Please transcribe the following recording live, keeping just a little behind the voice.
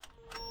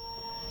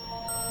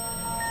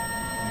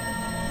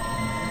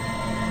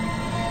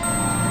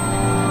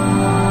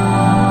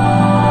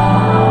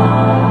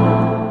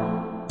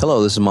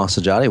Hello, this is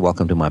Masajati.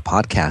 Welcome to my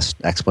podcast,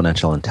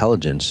 Exponential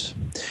Intelligence.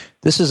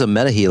 This is a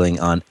meta healing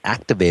on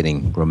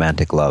activating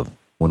romantic love.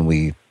 When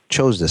we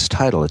chose this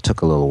title, it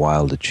took a little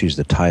while to choose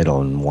the title.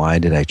 And why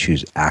did I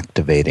choose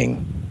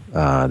activating?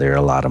 There are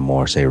a lot of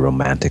more, say,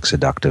 romantic,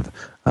 seductive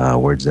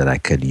words that I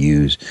could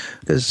use.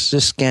 Because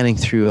just scanning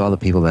through all the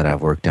people that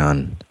I've worked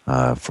on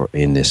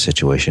in this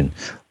situation,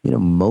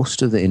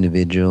 most of the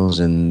individuals,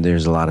 and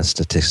there's a lot of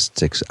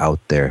statistics out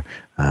there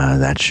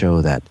that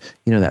show that,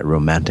 that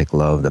romantic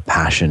love, the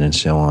passion and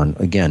so on,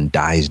 again,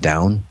 dies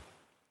down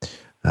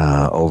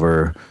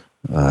over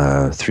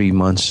 3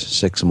 months,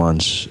 6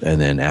 months, and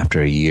then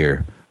after a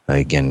year,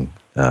 again,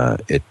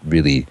 it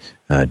really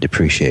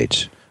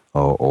depreciates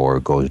or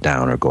goes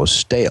down or goes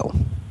stale.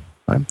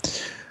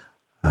 Right?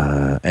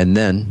 And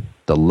then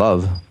the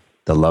love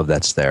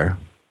that's there,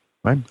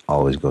 right,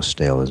 always goes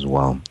stale as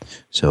well.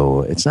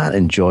 So it's not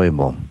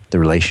enjoyable. The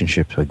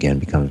relationship, again,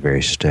 becomes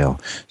very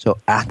stale. So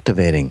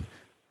activating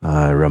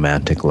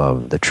romantic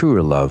love, the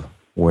truer love,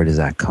 where does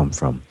that come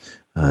from?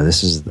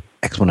 This is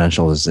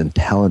Exponential's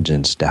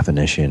intelligence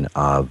definition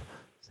of,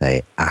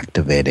 say,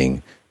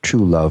 activating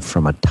true love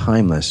from a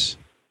timeless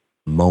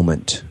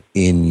moment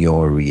in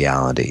your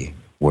reality,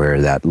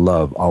 where that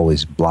love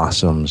always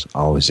blossoms,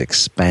 always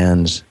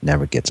expands,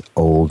 never gets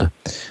old.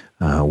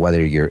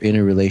 Whether you're in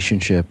a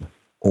relationship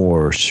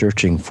or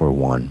searching for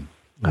one,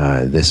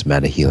 this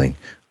meta healing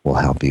will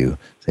help you,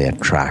 say,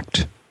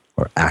 attract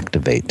or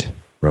activate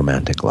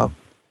romantic love.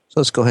 So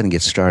let's go ahead and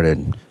get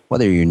started.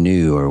 Whether you're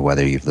new or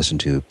whether you've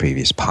listened to a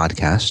previous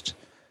podcast,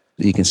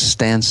 you can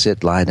stand,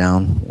 sit, lie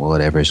down,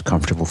 whatever is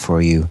comfortable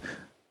for you.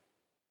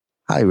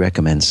 I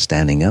recommend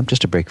standing up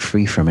just to break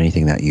free from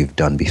anything that you've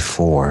done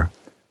before.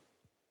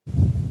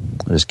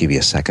 I'll just give you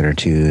a second or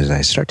two as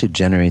I start to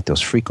generate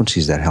those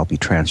frequencies that help you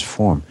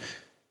transform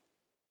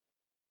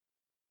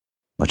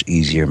much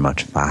easier,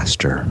 much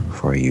faster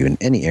for you in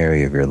any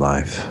area of your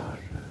life.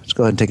 Let's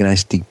go ahead and take a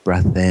nice deep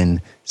breath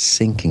in,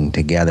 sinking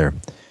together.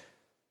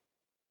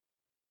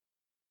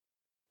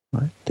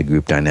 Right. The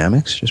group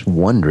dynamics, just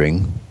wondering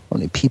how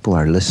many people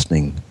are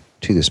listening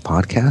to this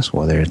podcast,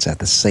 whether it's at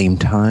the same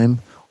time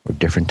or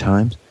different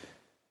times.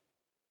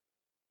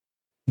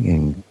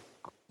 Again,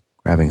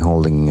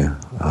 holding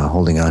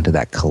on to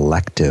that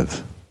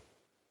collective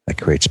that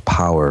creates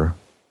power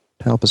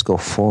to help us go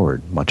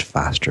forward much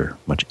faster,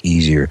 much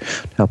easier,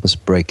 to help us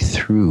break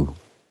through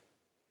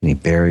any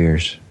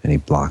barriers, any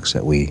blocks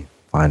that we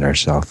find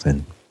ourselves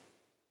in.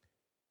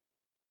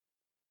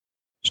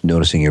 Just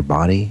noticing your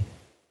body.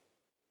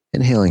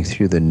 Inhaling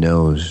through the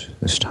nose,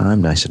 this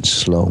time nice and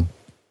slow.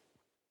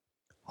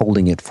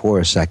 Holding it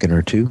for a second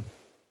or two.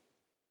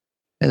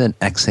 And then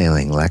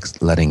exhaling,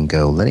 letting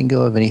go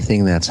of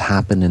anything that's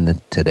happened in the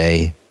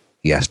today,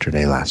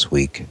 yesterday, last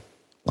week,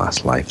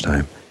 last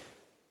lifetime.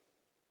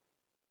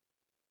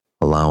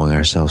 Allowing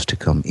ourselves to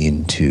come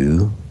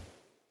into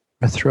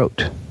our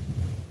throat.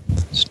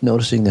 Just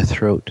noticing the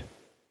throat.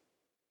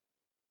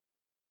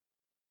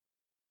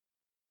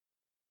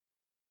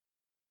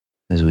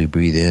 As we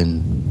breathe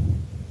in,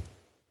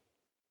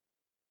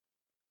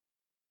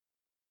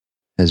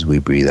 as we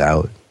breathe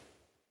out,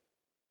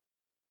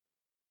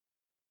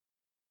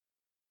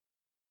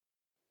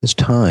 as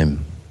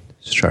time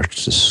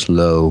starts to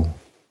slow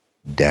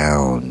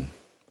down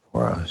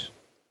for us,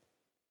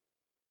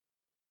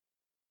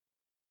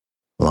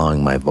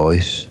 allowing my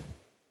voice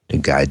to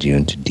guide you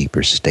into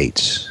deeper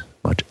states,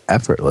 much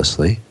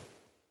effortlessly,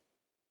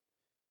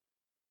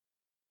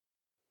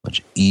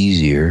 much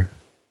easier,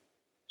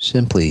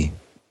 simply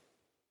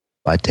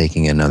by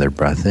taking another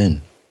breath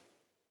in.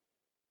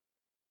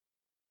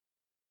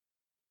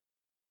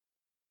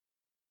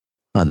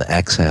 On the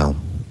exhale,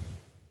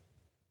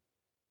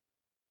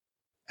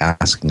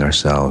 asking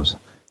ourselves,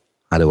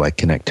 how do I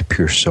connect to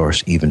pure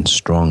source even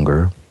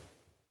stronger?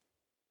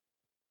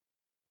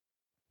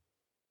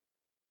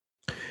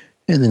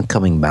 And then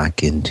coming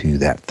back into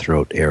that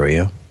throat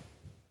area,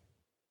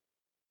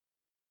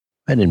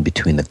 right in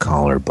between the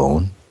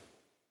collarbone.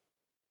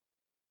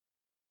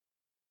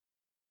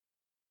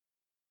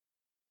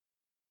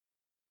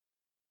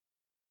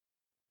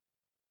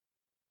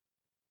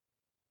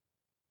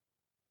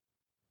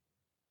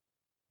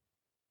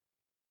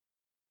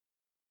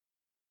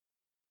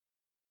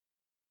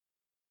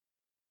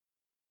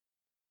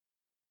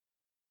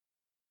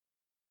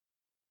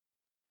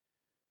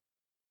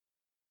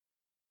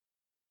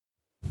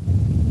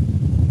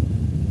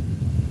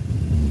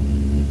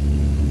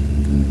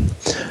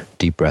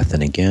 Deep breath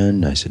in again,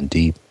 nice and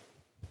deep.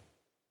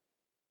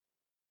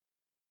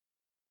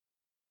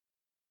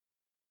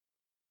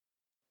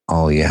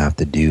 All you have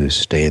to do is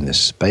stay in this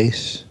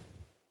space.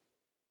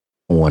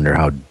 Wonder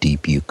how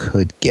deep you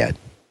could get,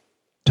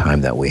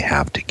 time that we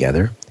have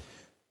together.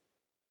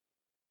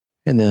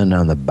 And then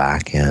on the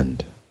back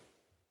end,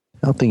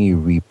 helping you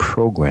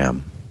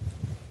reprogram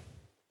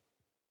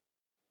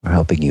or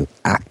helping you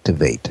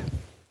activate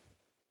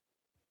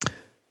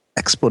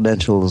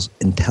Exponential's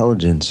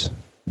intelligence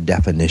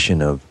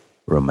definition of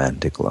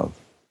romantic love.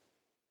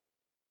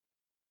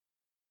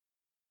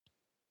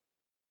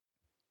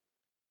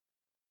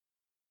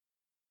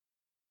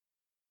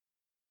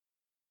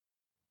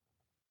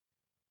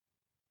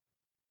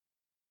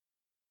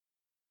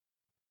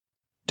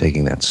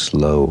 taking that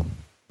slow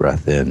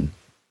breath in,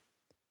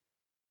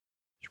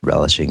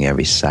 relishing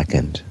every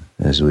second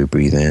as we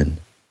breathe in,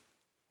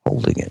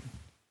 holding it.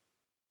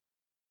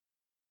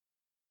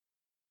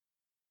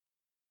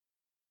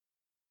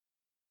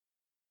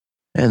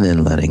 And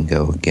then letting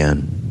go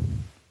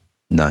again,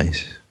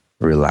 nice,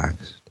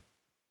 relaxed.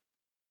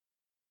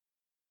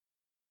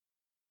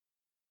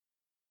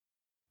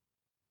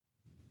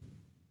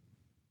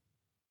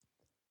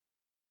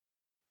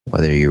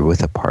 Whether you're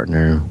with a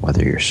partner,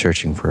 whether you're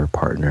searching for a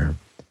partner,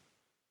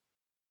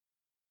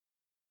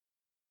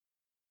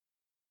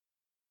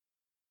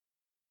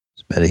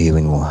 meta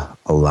healing will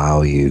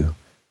allow you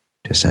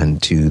to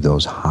ascend to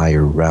those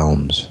higher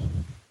realms of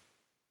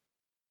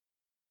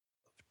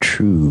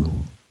true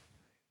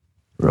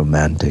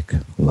romantic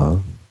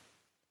love.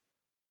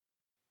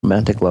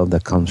 Romantic love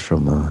that comes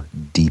from a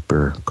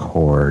deeper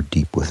core,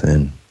 deep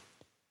within.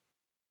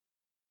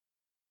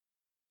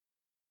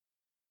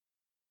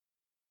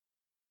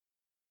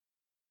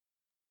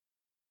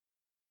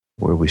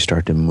 Where we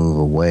start to move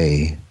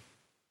away,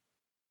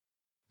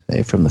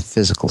 say, from the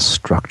physical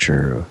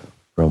structure of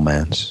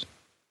romance,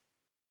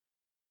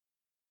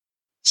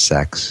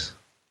 sex,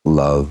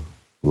 love,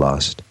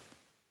 lust.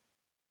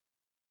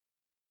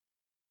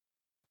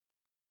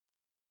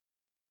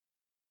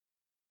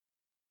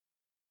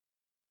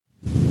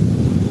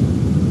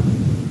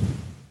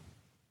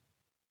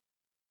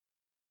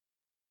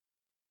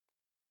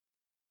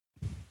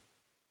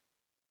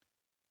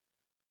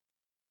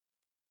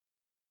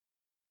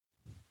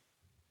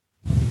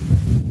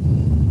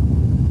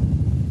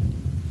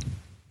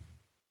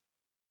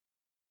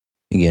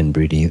 Again,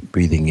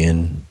 breathing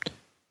in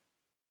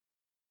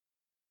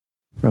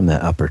from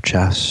that upper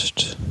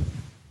chest,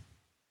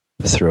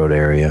 the throat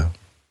area,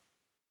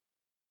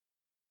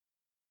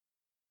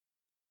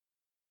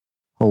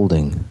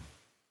 holding,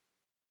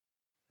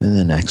 and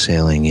then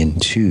exhaling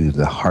into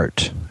the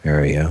heart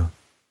area,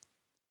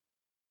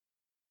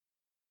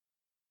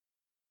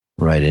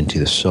 right into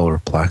the solar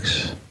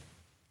plex.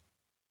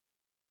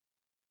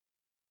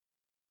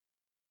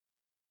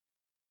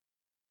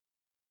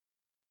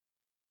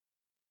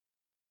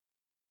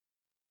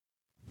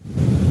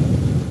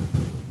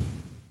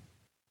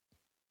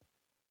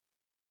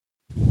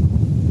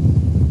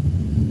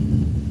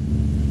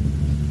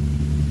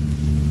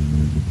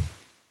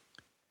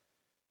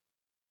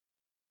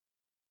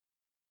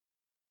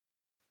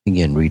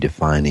 Again,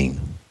 redefining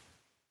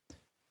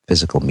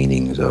physical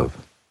meanings of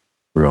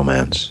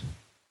romance,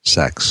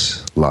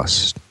 sex,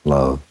 lust,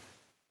 love.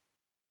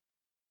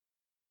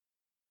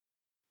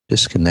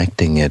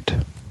 Disconnecting it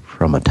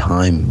from a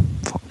time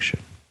function.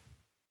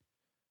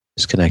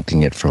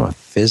 Disconnecting it from a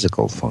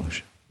physical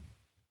function.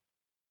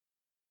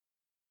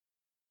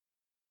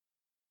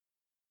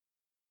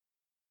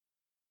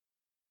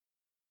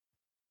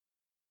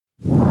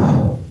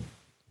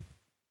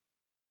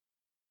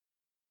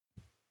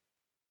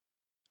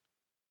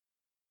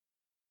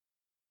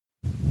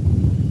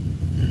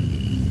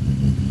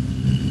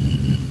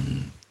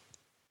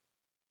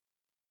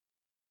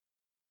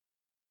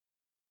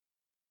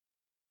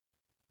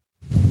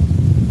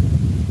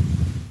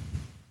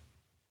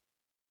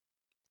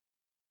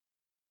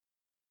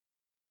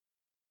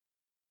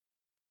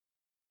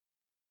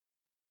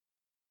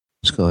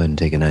 Let's go ahead and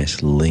take a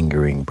nice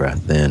lingering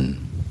breath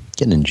in.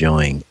 Again,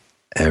 enjoying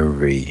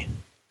every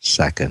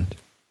second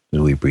as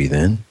we breathe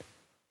in.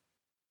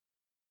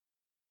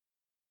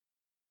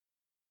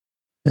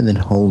 And then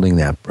holding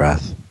that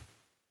breath.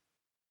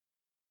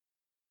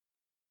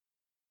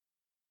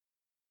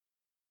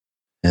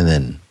 And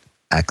then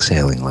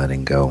exhaling,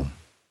 letting go.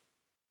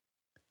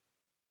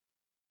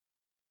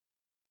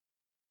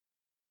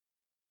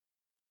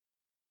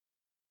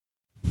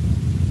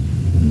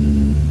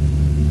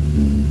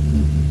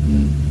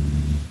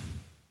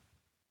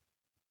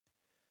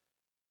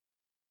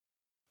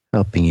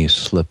 Helping you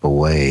slip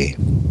away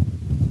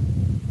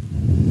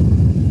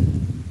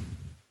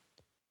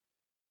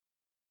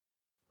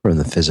from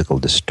the physical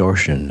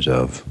distortions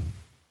of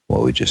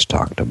what we just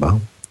talked about.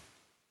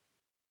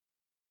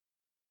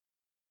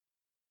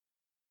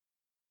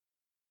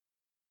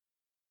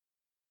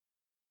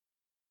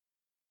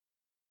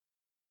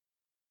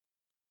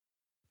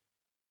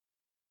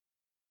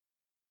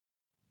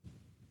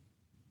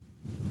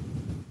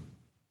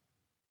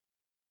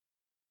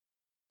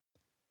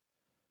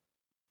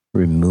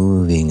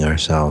 Removing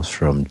ourselves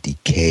from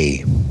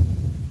decay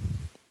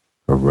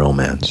of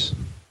romance,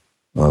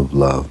 of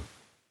love,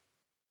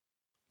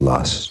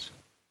 lust.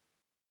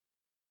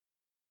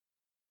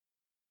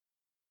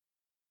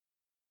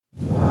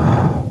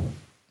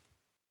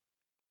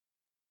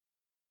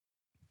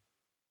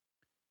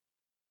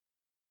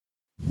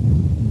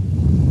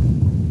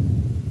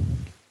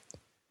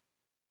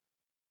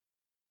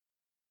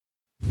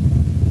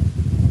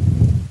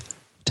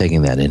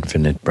 Taking that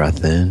infinite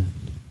breath in.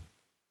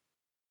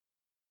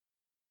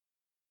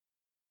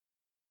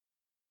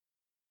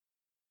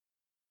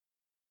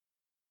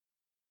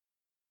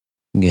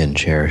 Again,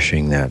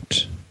 cherishing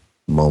that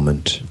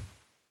moment,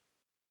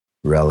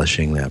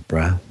 relishing that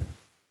breath.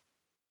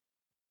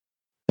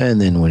 And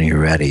then when you're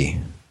ready,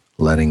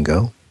 letting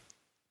go.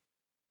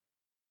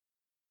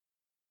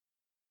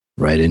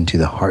 Right into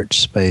the heart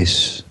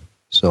space,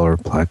 solar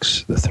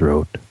plex, the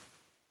throat.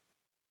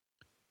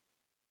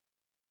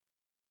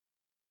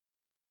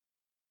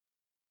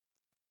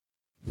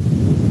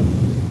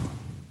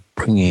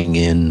 Bringing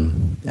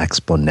in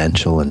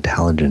exponential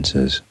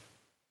intelligence's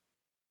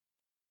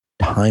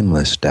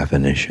timeless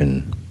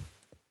definition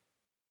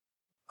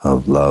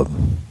of love,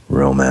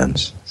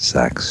 romance,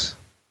 sex,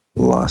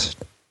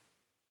 lust.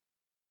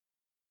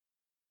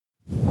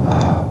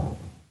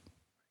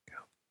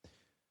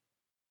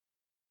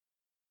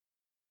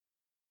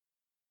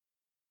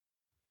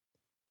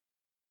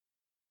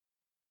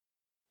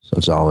 So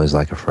it's always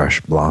like a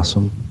fresh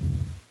blossom.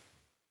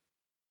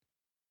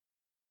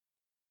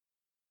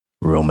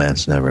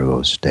 Romance never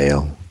goes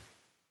stale.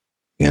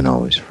 Again,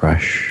 always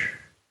fresh.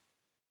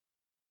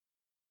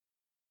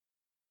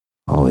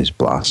 Always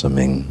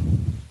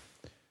blossoming.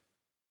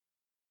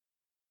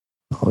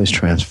 Always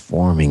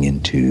transforming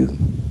into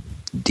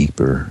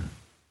deeper,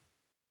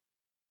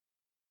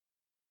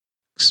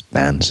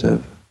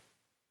 expansive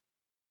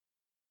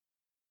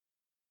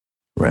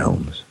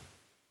realms.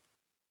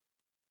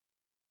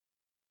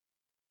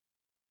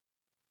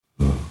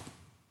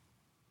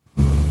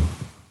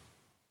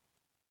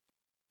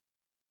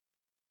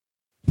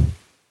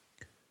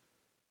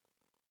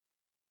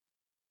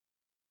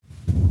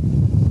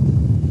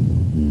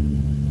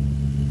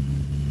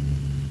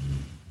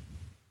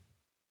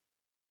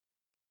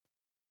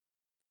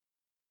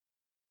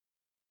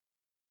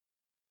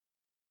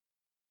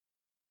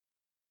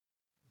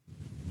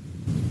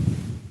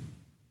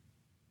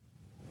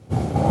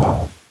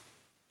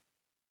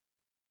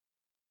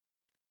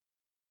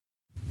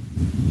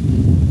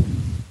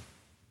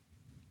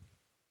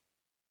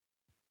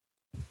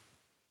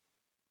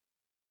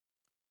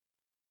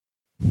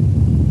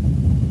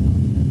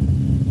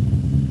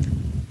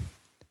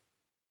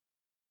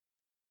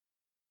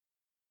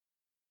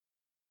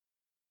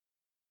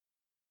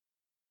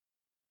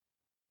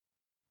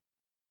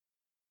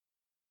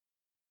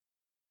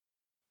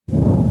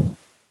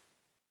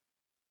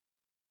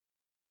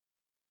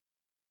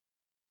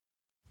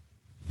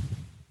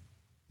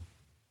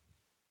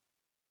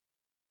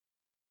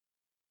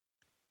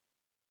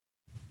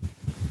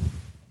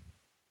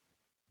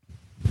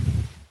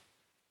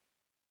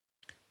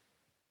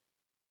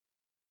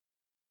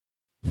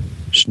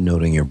 Just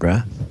noting your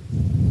breath.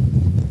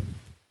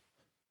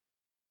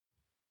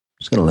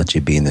 Just going to let you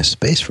be in this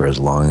space for as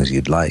long as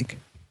you'd like.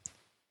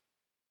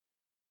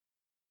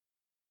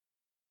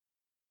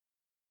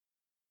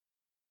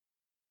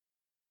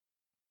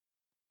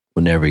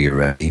 Whenever you're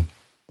ready,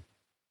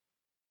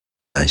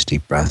 nice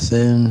deep breath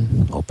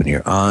in, open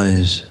your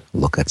eyes,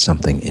 look at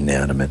something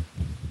inanimate.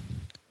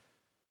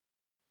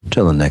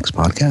 Until the next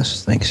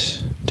podcast,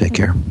 thanks. Take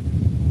care.